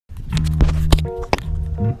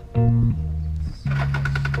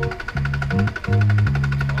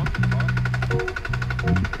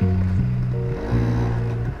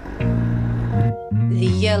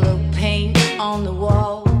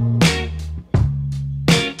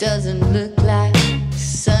doesn't look like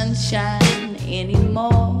sunshine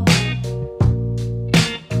anymore.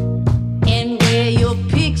 And where your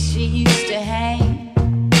picture used to hang,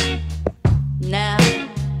 now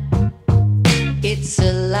it's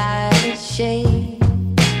a lighter shade.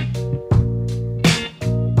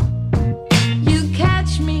 You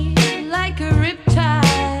catch me like a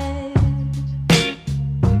riptide.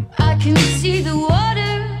 I can see the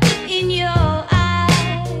water in your eyes.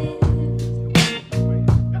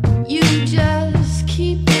 You just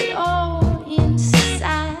keep it all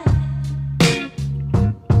inside.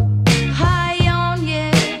 High on,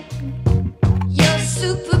 yeah, your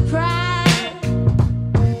super pride.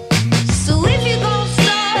 So if you gon'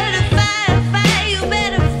 start a fire, you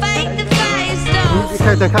better fight the fire starts. 你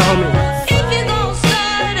看，再看后面。 If you gon'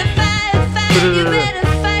 start a fire, you better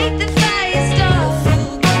fight the fire starts.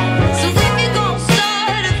 So if you gon'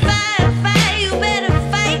 start a fire, you better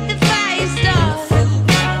fight the fire starts.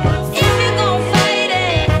 If you gon' fight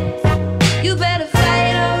it, you better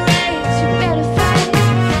fight, alright, you better fight.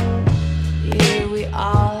 Here we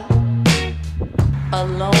are,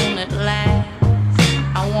 alone at last.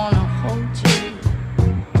 I wanna hold you,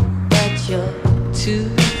 but you're too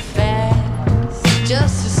fast.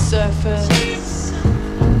 Just a surface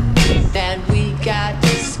that we got to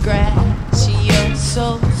scratch. You're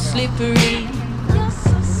so slippery.